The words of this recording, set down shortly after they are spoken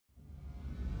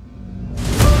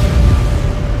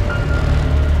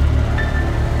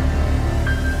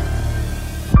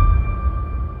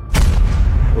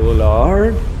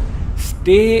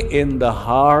stay in the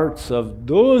hearts of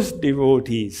those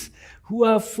devotees who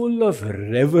are full of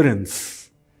reverence.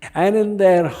 And in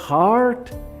their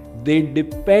heart, they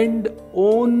depend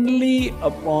only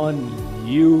upon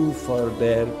you for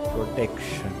their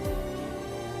protection.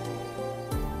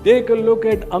 Take a look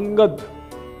at Angad.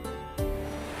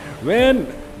 When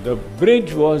the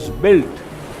bridge was built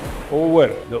over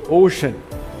the ocean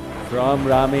from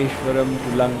Rameshwaram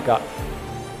to Lanka,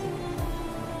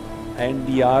 and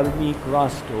the army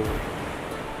crossed over,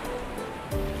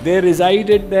 they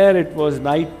resided there. It was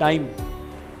night time.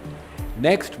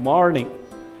 Next morning,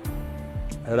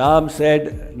 Ram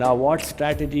said, now what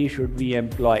strategy should we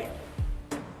employ?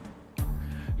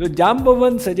 So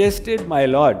Jambavan suggested, my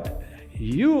lord,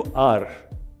 you are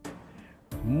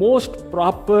most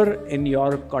proper in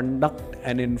your conduct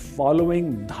and in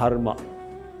following dharma.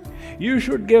 You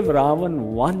should give Ravan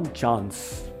one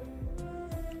chance.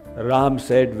 Ram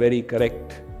said, very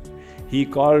correct. He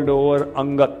called over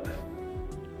Angad,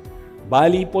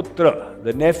 Bali Putra,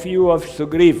 the nephew of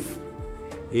Sugriv.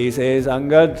 He says,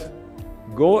 Angad,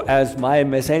 go as my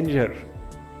messenger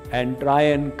and try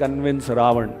and convince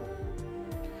Ravan.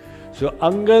 So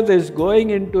Angad is going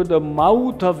into the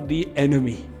mouth of the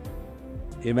enemy.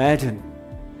 Imagine,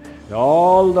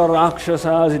 all the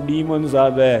Rakshasas, demons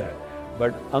are there,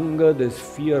 but Angad is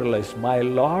fearless. My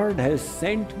Lord has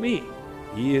sent me.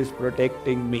 He is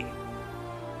protecting me.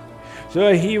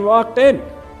 So he walked in.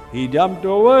 He jumped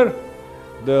over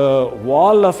the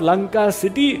wall of Lanka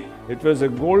city. It was a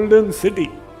golden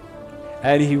city.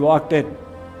 And he walked in.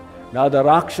 Now the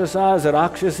Rakshasas,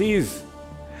 Rakshasis,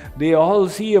 they all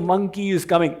see a monkey is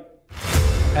coming.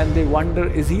 And they wonder,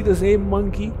 is he the same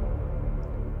monkey?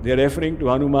 They are referring to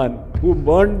Hanuman, who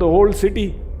burned the whole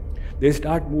city. They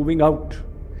start moving out.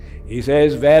 He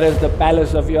says, where is the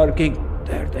palace of your king?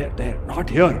 There, not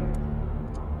here.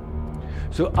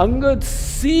 So Angad,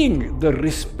 seeing the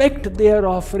respect they are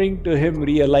offering to him,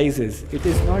 realizes it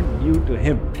is not due to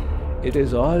him. It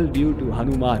is all due to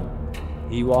Hanuman.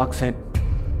 He walks in.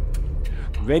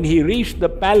 When he reached the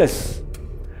palace,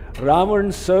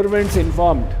 Ravan's servants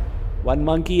informed, one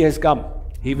monkey has come.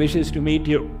 He wishes to meet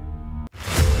you.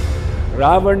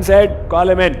 Ravan said, call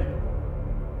him in.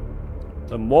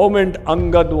 The moment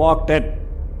Angad walked in,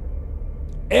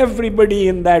 everybody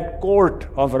in that court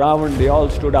of Ravan, they all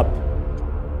stood up.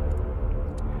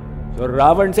 So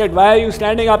Ravan said, why are you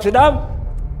standing up? Sit down.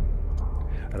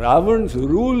 Ravan's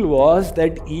rule was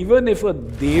that even if a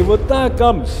devata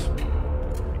comes,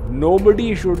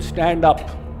 nobody should stand up.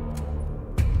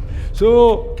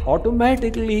 So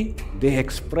automatically they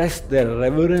expressed their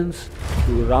reverence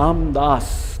to Ram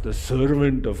Das, the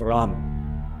servant of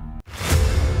Ram.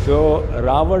 So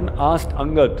Ravan asked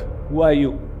Angad, who are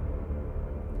you?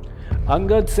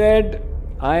 Angad said,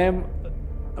 I am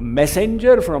a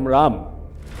messenger from Ram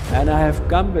and I have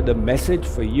come with a message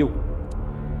for you.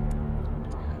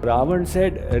 Ravan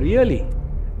said, really?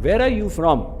 Where are you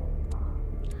from?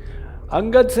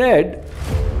 Angad said,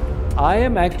 I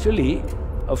am actually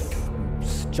a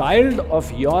child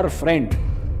of your friend.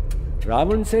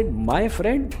 Ravan said, my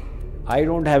friend? I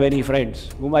don't have any friends.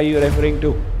 Whom are you referring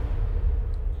to?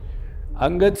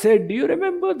 Angad said, do you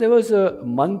remember there was a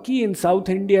monkey in South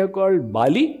India called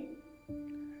Bali?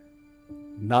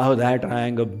 Now that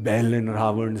rang a bell in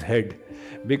Ravan's head,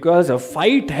 because a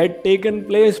fight had taken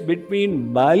place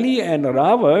between Bali and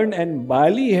Ravan, and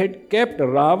Bali had kept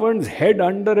Ravan's head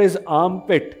under his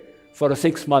armpit for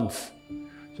 6 months.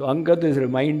 So Angad is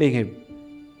reminding him,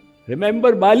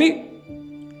 remember Bali?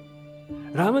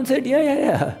 Ravan said,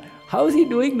 yeah. How is he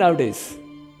doing nowadays?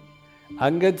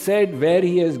 Angad said, where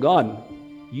he has gone,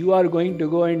 you are going to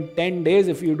go in 10 days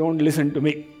if you don't listen to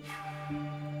me.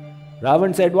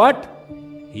 Ravan said, what?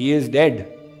 He is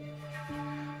dead.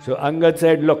 So Angad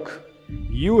said, look,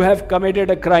 you have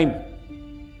committed a crime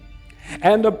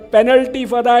and the penalty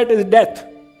for that is death.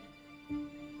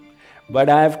 But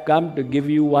I have come to give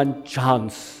you one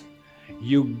chance.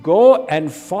 You go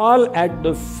and fall at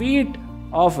the feet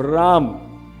of Ram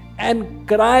and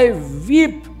cry,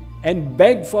 weep and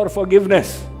beg for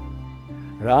forgiveness.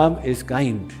 Ram is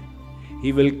kind.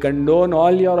 He will condone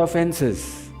all your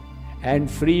offenses and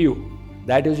free you.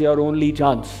 That is your only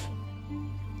chance.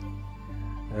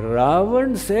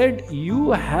 Ravan said,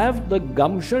 you have the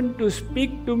gumption to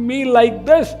speak to me like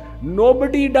this.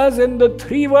 Nobody does in the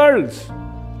 3 worlds.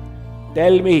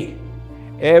 Tell me,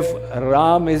 if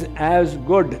Ram is as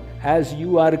good as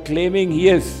you are claiming he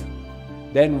is,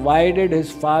 then why did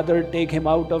his father take him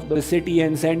out of the city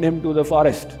and send him to the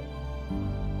forest?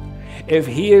 If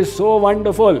he is so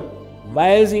wonderful,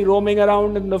 why is he roaming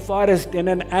around in the forest in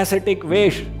an ascetic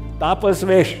vesh, tapas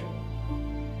vesh?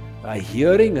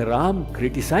 Hearing Ram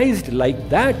criticized like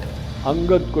that,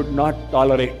 Angad could not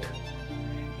tolerate.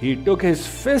 He took his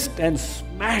fist and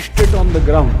smashed it on the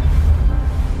ground.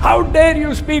 How dare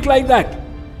you speak like that?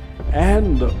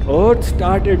 And the earth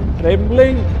started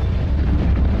trembling.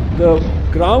 The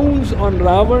crowns on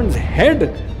Ravan's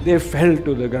head, they fell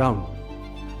to the ground.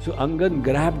 So Angad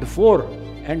grabbed 4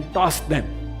 and tossed them.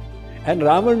 And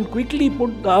Ravan quickly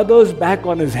put the others back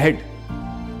on his head.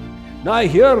 Now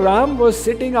here Ram was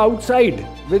sitting outside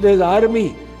with his army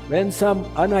when some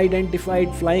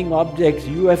unidentified flying objects,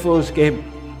 UFOs, came.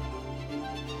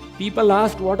 People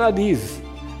asked, what are these?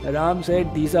 Ram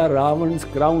said, these are Ravan's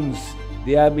crowns.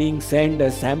 They are being sent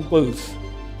as samples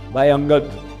by Angad.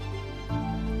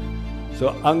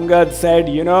 So Angad said,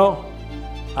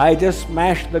 I just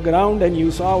smashed the ground and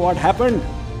you saw what happened.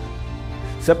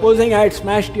 Supposing I had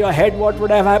smashed your head, what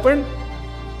would have happened?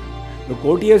 The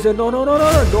courtier said, no,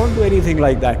 don't do anything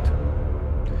like that.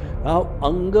 Now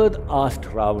Angad asked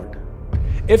Ravan,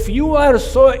 if you are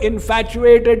so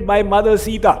infatuated by Mother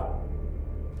Sita,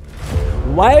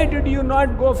 why did you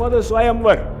not go for the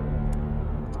Swayamvar?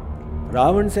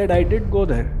 Ravan said, I did go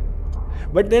there.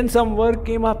 But then some work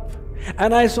came up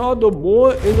and I saw the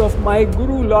bow is of my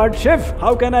Guru Lord Shiv.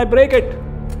 How can I break it?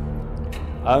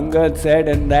 Angad said,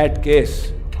 in that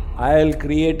case, I'll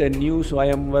create a new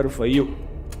Swayamvar for you.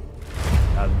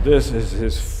 Now this is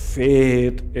his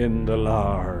faith in the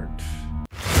Lord.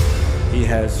 He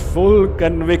has full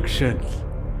conviction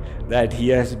that he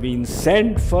has been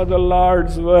sent for the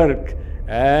Lord's work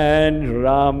and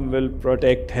Ram will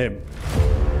protect him.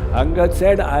 Angad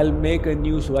said, I'll make a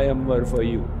new Swayamvar for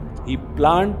you. He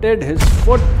planted his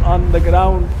foot on the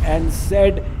ground and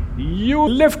said, you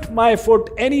lift my foot,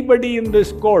 anybody in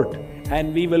this court,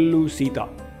 and we will lose Sita.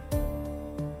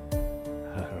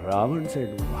 Ravan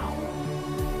said, wow.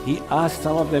 He asked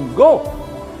some of them, go.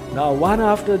 Now one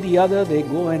after the other they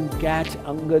go and catch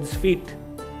Angad's feet.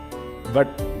 But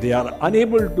they are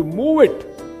unable to move it.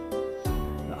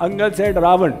 Angad said,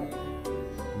 Ravan,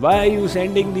 why are you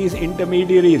sending these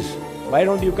intermediaries? Why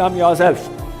don't you come yourself?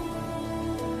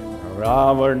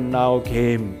 Ravan now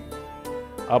came,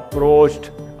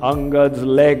 approached Angad's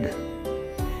leg.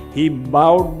 He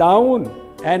bowed down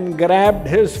and grabbed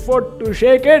his foot to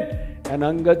shake it. And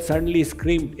Angad suddenly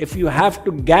screamed, if you have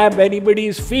to grab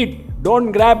anybody's feet,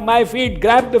 don't grab my feet,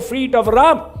 grab the feet of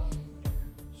Ram.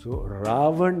 So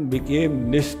Ravan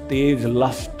became nistej,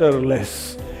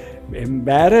 lusterless.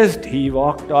 Embarrassed, he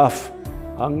walked off.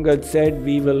 Angad said,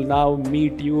 we will now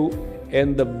meet you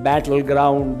in the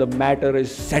battleground, the matter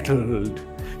is settled.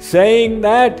 Saying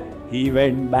that, he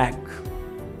went back.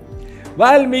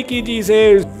 Valmiki ji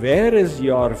says, where is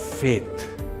your faith?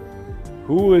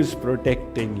 Who is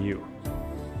protecting you?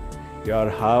 Your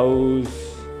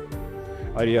house,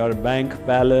 or your bank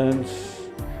balance,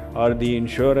 or the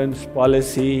insurance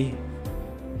policy?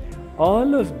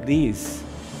 All of these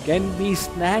can be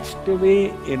snatched away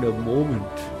in a moment.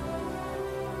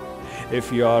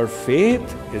 If your faith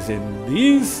is in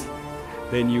these,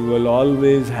 then you will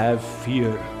always have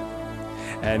fear.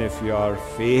 And if your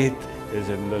faith is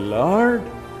in the Lord,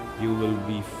 you will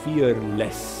be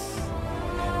fearless.